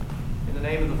In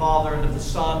the name of the Father, and of the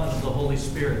Son, and of the Holy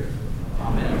Spirit.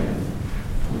 Amen.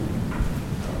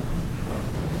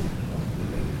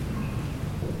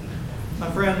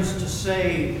 My friends, to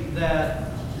say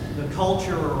that the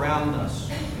culture around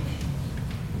us,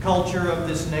 the culture of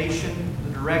this nation,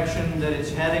 the direction that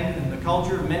it's heading, and the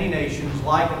culture of many nations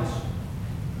like us,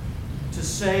 to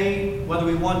say, whether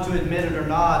we want to admit it or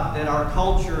not, that our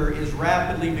culture is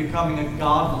rapidly becoming a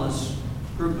godless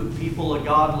group of people, a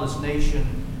godless nation,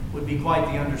 would be quite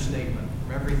the understatement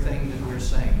from everything that we're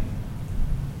saying.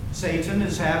 Satan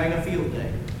is having a field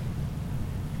day.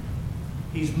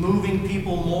 He's moving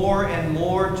people more and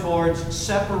more towards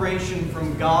separation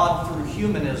from God through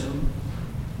humanism.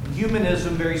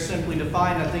 Humanism, very simply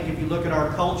defined, I think if you look at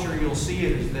our culture, you'll see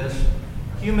it as this.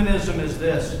 Humanism is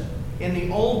this. In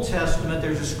the Old Testament,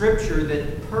 there's a scripture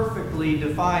that perfectly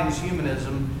defines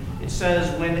humanism. It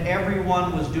says, when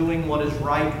everyone was doing what is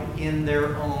right in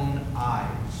their own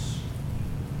eyes.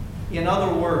 In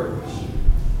other words,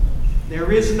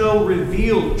 there is no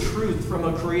revealed truth from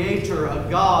a creator, a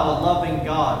God, a loving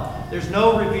God. There's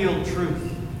no revealed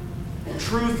truth.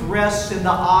 Truth rests in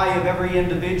the eye of every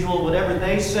individual. Whatever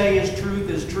they say is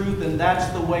truth, and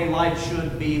that's the way life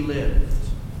should be lived.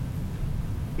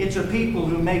 It's a people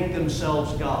who make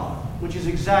themselves God, which is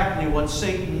exactly what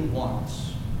Satan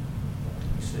wants.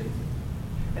 You see?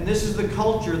 And this is the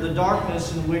culture, the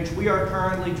darkness in which we are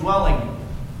currently dwelling.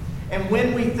 And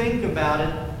when we think about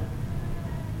it,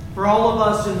 for all of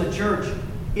us in the church,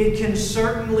 it can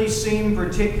certainly seem,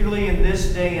 particularly in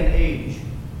this day and age,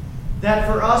 that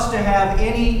for us to have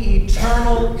any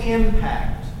eternal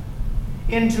impact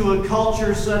into a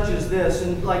culture such as this,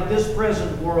 and like this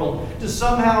present world, to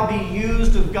somehow be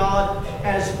used of God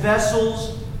as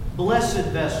vessels, blessed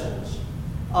vessels,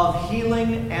 of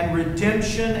healing and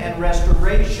redemption and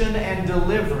restoration and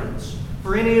deliverance.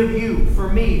 For any of you,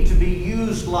 for me, to be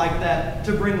used like that,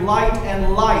 to bring light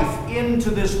and life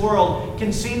into this world,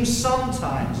 can seem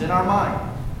sometimes in our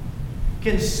mind,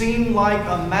 can seem like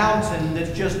a mountain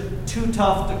that's just too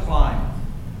tough to climb.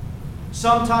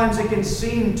 Sometimes it can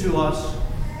seem to us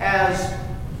as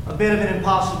a bit of an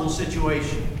impossible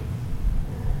situation.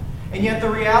 And yet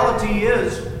the reality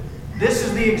is, this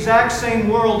is the exact same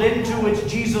world into which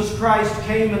Jesus Christ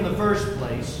came in the first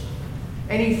place.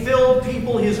 And he filled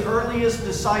people, his earliest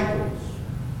disciples,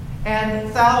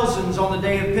 and thousands on the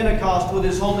day of Pentecost with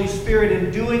his Holy Spirit,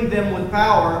 enduing them with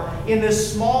power in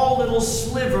this small little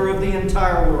sliver of the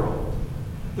entire world.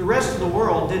 The rest of the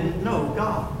world didn't know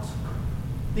God.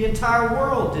 The entire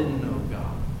world didn't know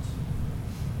God.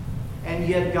 And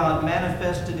yet God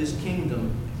manifested his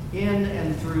kingdom in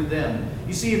and through them.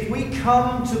 You see, if we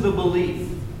come to the belief,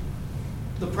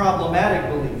 the problematic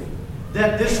belief,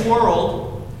 that this world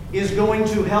is going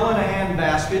to hell in a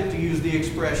handbasket, to use the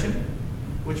expression,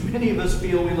 which many of us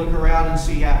feel we look around and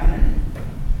see happening.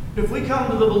 If we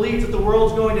come to the belief that the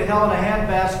world's going to hell in a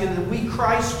handbasket, that we,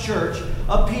 Christ Church,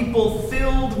 a people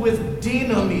filled with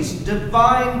dynamis,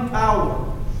 divine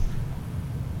power,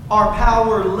 are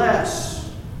powerless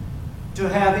to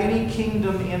have any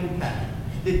kingdom impact,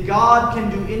 that God can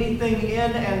do anything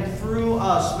in and through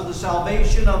us for the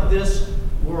salvation of this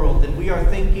world, then we are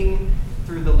thinking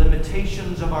through the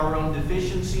limitations of our own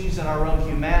deficiencies and our own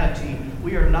humanity.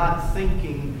 We are not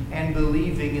thinking and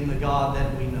believing in the God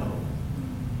that we know,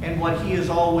 and what he has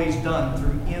always done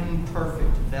through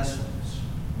imperfect vessels.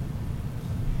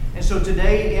 And so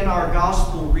today in our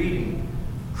gospel reading,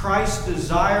 Christ's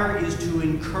desire is to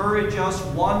encourage us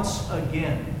once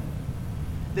again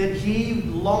that he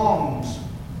longs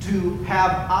to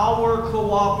have our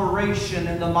cooperation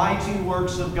in the mighty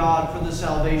works of God for the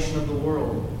salvation of the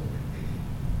world.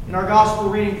 In our gospel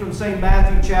reading from St.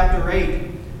 Matthew chapter 8,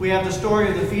 we have the story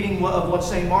of the feeding of what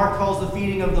St. Mark calls the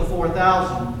feeding of the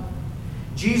 4,000.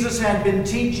 Jesus had been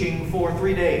teaching for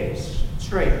 3 days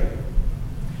straight.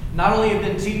 Not only had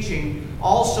been teaching,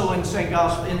 also in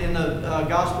the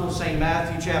Gospel of St.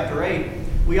 Matthew chapter 8,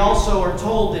 we also are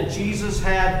told that Jesus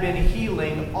had been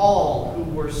healing all who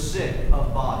were sick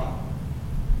of body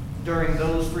during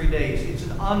those 3 days.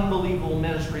 It's an unbelievable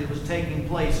ministry that was taking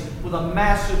place with a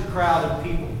massive crowd of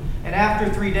people. And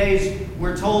after 3 days,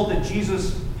 we're told that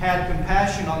Jesus had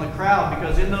compassion on the crowd,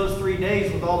 because in those 3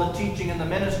 days, with all the teaching and the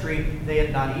ministry, they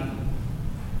had not eaten.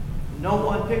 No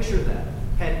one, picture that,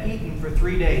 had eaten for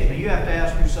 3 days. Now you have to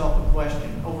ask yourself a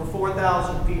question. Over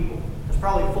 4,000 people. That's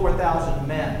probably 4,000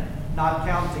 men, not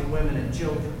counting women and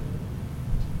children.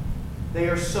 They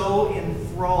are so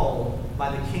enthralled by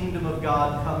the kingdom of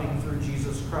God coming through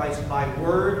Jesus Christ by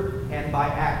word and by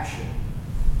action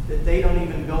that they don't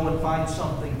even go and find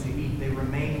something to eat. They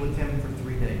remain with him for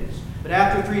 3 days. But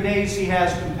after 3 days, he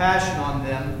has compassion on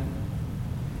them.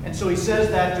 And so he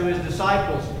says that to his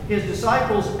disciples. His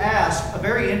disciples ask a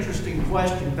very interesting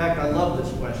question. In fact, I love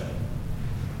this question.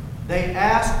 They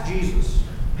ask Jesus,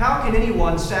 how can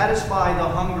anyone satisfy the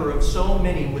hunger of so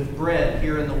many with bread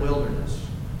here in the wilderness?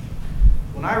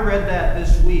 When I read that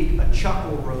this week, a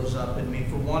chuckle rose up in me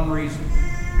for one reason.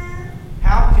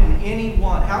 How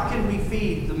can we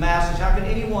feed the masses? How can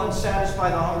anyone satisfy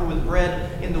the hunger with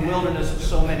bread in the wilderness of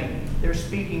so many? They're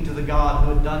speaking to the God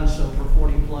who had done so for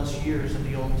 40 plus years in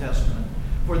the Old Testament.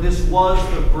 For this was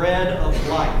the bread of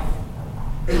life,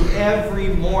 who every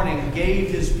morning gave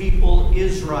his people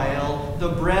Israel the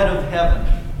bread of heaven,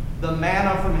 the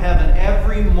manna from heaven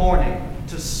every morning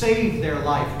to save their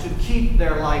life, to keep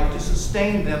their life, to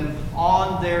sustain them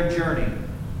on their journey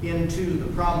into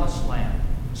the promised land.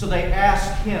 So they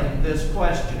ask him this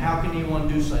question, how can anyone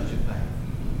do such a thing?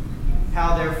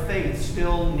 How their faith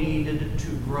still needed to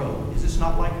grow. Is this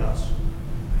not like us?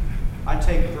 I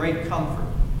take great comfort,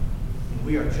 and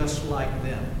we are just like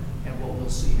them, and what we'll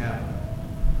see happen.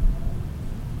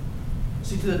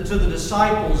 See, to the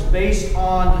disciples, based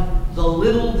on the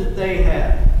little that they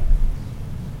had,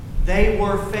 they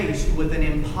were faced with an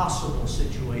impossible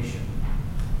situation.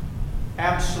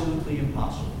 Absolutely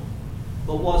impossible.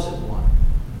 But was it one?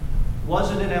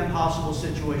 Was it an impossible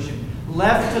situation?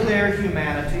 Left to their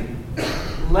humanity,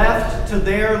 left to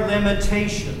their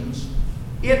limitations,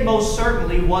 it most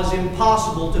certainly was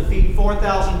impossible to feed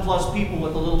 4,000 plus people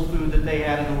with the little food that they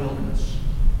had in the wilderness.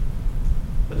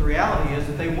 But the reality is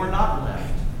that they were not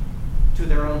left to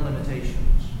their own limitations.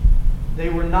 They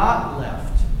were not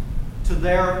left to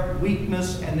their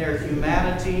weakness and their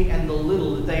humanity and the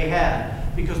little that they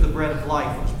had, because the bread of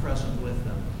life was present with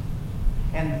them.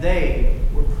 And they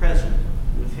were present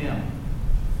with him.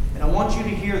 And I want you to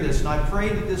hear this, and I pray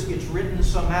that this gets written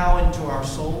somehow into our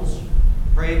souls.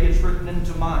 I pray it gets written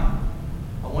into mine.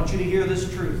 I want you to hear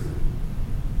this truth.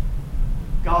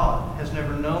 God has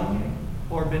never known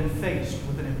or been faced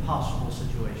with an impossible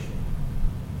situation.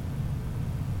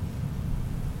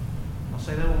 I'll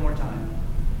say that one more time.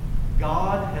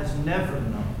 God has never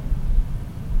known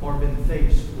or been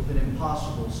faced with an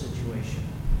impossible situation.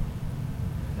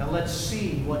 Now let's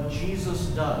see what Jesus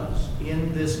does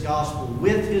in this gospel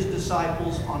with his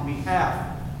disciples on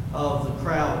behalf of the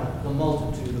crowd, the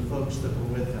multitude of folks that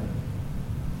were with him.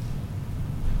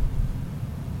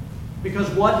 Because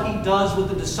what he does with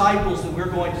the disciples that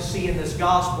we're going to see in this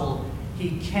gospel,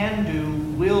 he can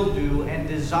do, will do, and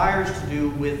desires to do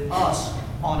with us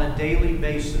on a daily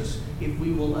basis if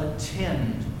we will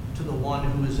attend to the one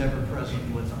who is ever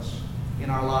present with us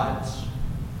in our lives.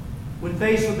 When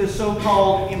faced with this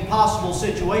so-called impossible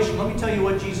situation, let me tell you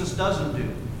what Jesus doesn't do.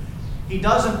 He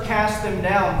doesn't cast them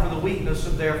down for the weakness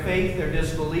of their faith, their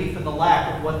disbelief, and the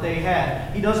lack of what they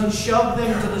had. He doesn't shove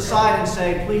them to the side and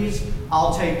say, please,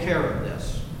 I'll take care of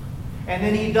this. And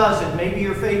then he does it. Maybe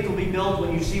your faith will be built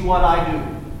when you see what I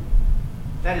do.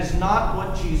 That is not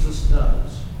what Jesus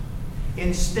does.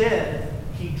 Instead,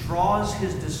 he draws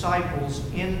his disciples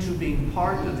into being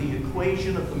part of the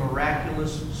equation of the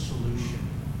miraculous solution.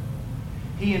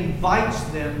 He invites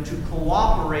them to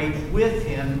cooperate with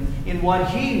him in what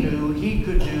he knew he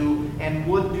could do and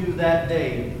would do that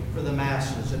day for the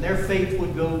masses. And their faith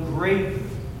would grow greatly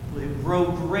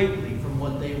from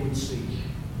what they would see.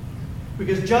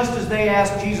 Because just as they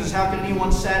asked Jesus, how can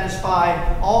anyone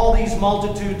satisfy all these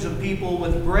multitudes of people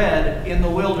with bread in the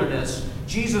wilderness?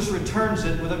 Jesus returns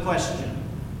it with a question.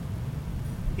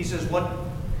 He says,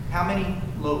 how many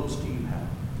loaves do you have?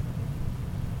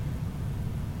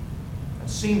 That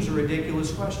seems a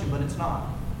ridiculous question, but it's not.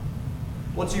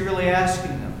 What's he really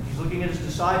asking them? He's looking at his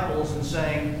disciples and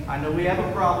saying, I know we have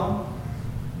a problem.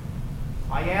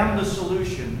 I am the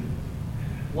solution.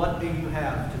 What do you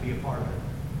have to be a part of it?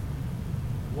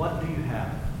 What do you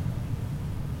have?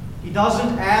 He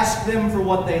doesn't ask them for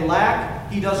what they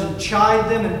lack. He doesn't chide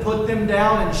them and put them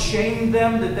down and shame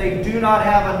them that they do not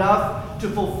have enough to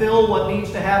fulfill what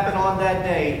needs to happen on that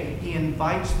day. He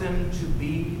invites them to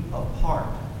be a part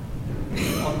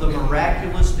of the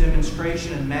miraculous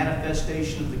demonstration and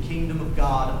manifestation of the kingdom of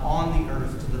God on the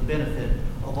earth to the benefit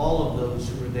of all of those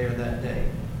who were there that day.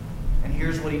 And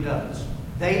here's what he does.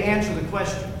 They answer the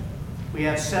question. We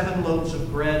have 7 loaves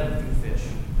of bread and a few fish.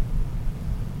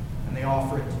 And they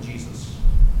offer it to Jesus.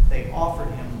 They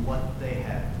offered him what they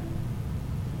had.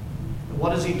 And what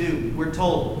does he do? We're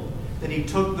told that he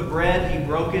took the bread, he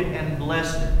broke it, and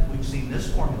blessed it. We've seen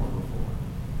this formula before.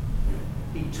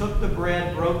 He took the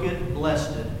bread, broke it,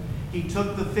 blessed it. He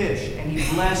took the fish, and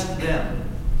he blessed them.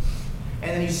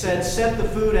 And then he said, set the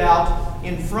food out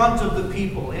in front of the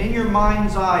people. And in your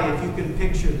mind's eye, if you can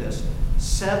picture this,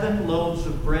 7 loaves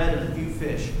of bread and a few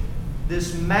fish.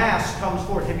 this mass comes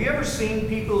forth. Have you ever seen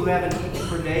people who haven't eaten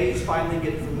for days finally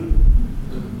get food?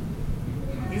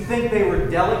 You think they were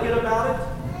delicate about it?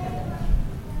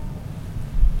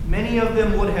 Many of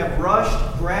them would have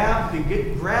rushed,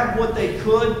 grabbed what they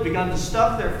could, begun to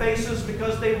stuff their faces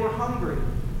because they were hungry.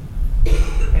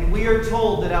 And we are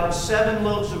told that out of 7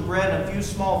 loaves of bread and a few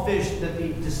small fish that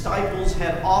the disciples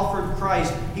had offered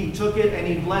Christ, he took it and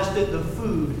he blessed it. The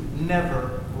food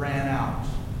never ran out.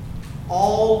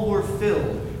 All were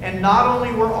filled. And not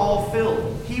only were all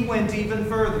filled, he went even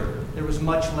further. There was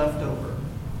much left over.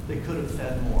 They could have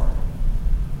fed more.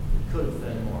 They could have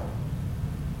fed more.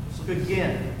 Let's look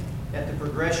again at the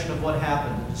progression of what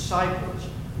happened. The disciples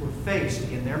were faced,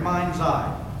 in their mind's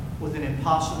eye, with an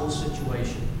impossible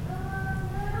situation.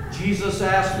 Jesus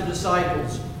asked the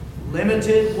disciples,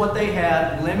 limited what they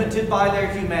had, limited by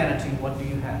their humanity, what do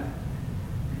you have?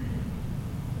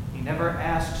 He never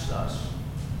asks us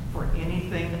for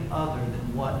anything other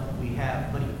than what we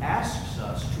have, but he asks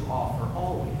us to offer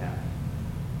all we have.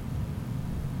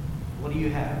 What do you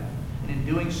have? And in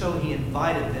doing so, he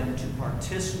invited them to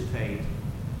participate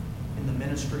in the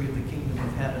ministry of the kingdom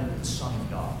of heaven of the Son of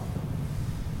God.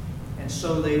 And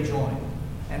so they joined.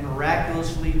 And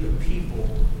miraculously, the people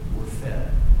were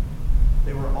fed.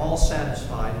 They were all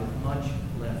satisfied with much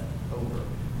left over.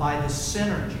 By the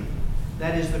synergy,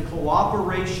 that is the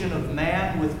cooperation of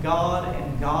man with God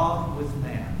and God with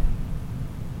man.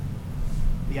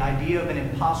 The idea of an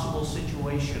impossible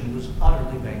situation was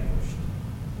utterly vanquished.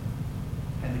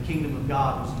 And the kingdom of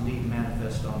God was indeed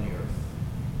manifest on the earth.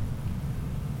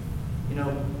 You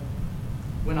know,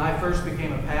 when I first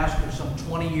became a pastor some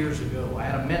 20 years ago, I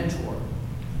had a mentor.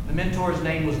 The mentor's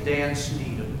name was Dan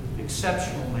Sneed, an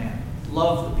exceptional man,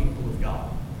 loved the people of God.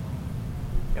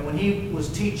 And when he was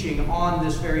teaching on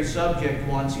this very subject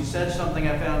once, he said something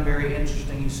I found very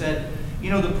interesting. He said,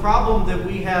 you know, the problem that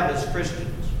we have as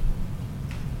Christians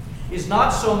is not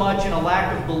so much in a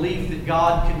lack of belief that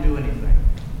God can do anything.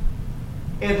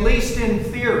 At least in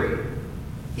theory,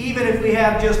 even if we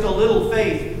have just a little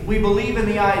faith, we believe in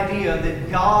the idea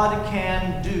that God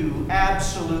can do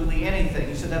absolutely anything.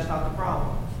 He said that's not the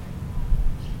problem.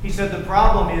 He said the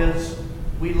problem is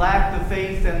we lack the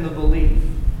faith and the belief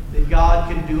that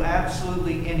God can do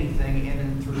absolutely anything in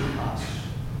and through us.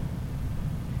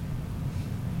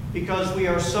 Because we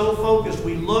are so focused,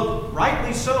 we look,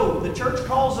 rightly so, the church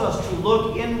calls us to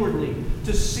look inwardly,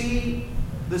 to see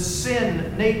the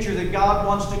sin nature that God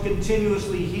wants to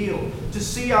continuously heal, to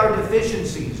see our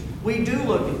deficiencies. We do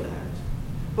look at that.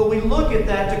 But we look at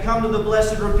that to come to the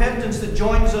blessed repentance that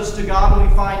joins us to God when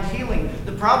we find healing.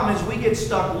 The problem is we get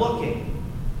stuck looking.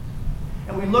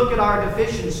 And we look at our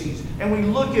deficiencies. And we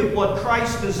look at what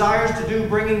Christ desires to do,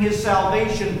 bringing his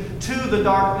salvation to the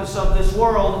darkness of this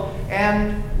world.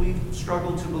 And we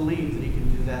struggle to believe that he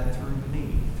can do that through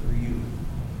me, through you.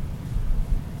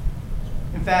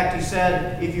 In fact, he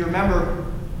said, if you remember,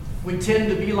 we tend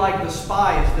to be like the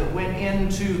spies that went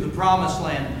into the promised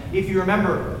land. If you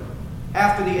remember,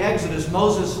 after the Exodus,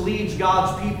 Moses leads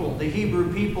God's people, the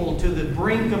Hebrew people, to the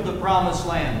brink of the promised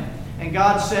land. And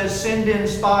God says, send in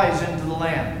spies into the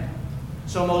land.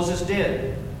 So Moses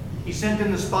did. He sent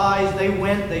in the spies. They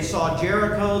went. They saw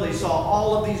Jericho. They saw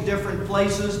all of these different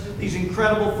places, these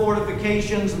incredible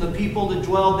fortifications and the people that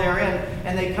dwelled therein.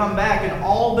 And they come back, and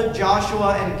all but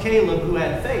Joshua and Caleb, who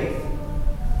had faith,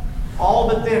 all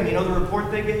but them, you know the report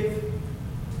they gave?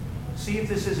 See if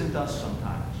this isn't us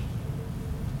sometimes.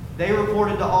 They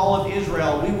reported to all of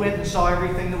Israel, we went and saw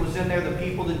everything that was in there, the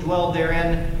people that dwelled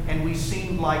therein, and we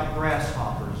seemed like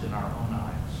grasshoppers in our own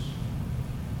eyes.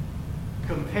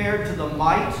 Compared to the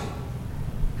might,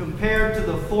 compared to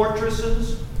the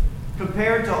fortresses,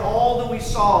 compared to all that we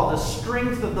saw, the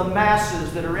strength of the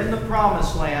masses that are in the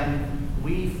promised land,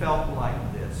 we felt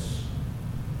like this.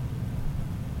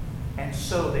 And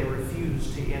so they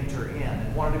refused to enter in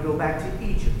and wanted to go back to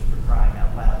Egypt, for crying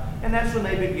out loud. And that's when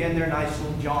they began their nice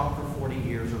little jaunt for 40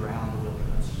 years around the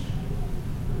wilderness.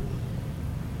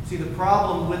 See, the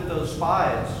problem with those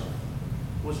spies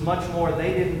was much more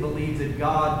they didn't believe that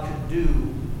God could do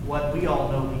what we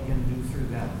all know he can do through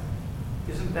them.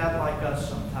 Isn't that like us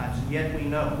sometimes? And yet we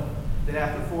know that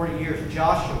after 40 years,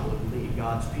 Joshua would lead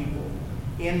God's people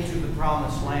into the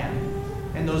promised land.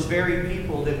 And those very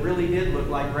people that really did look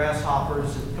like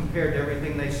grasshoppers compared to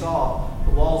everything they saw,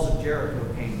 the walls of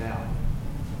Jericho came down.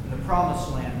 And the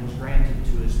promised land was granted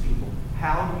to his people.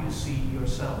 How do you see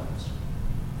yourselves?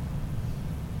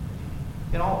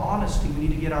 In all honesty, we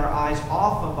need to get our eyes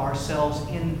off of ourselves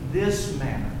in this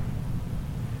manner.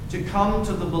 To come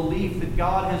to the belief that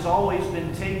God has always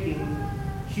been taking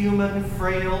human,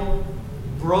 frail,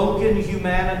 broken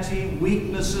humanity,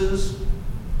 weaknesses,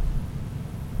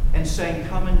 and saying,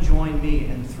 come and join me,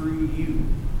 and through you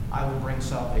I will bring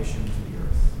salvation to the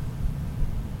earth.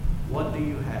 What do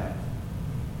you have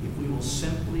if we will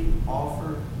simply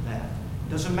offer that? It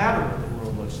doesn't matter what the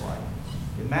world looks like.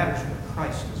 It matters what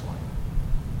Christ is like.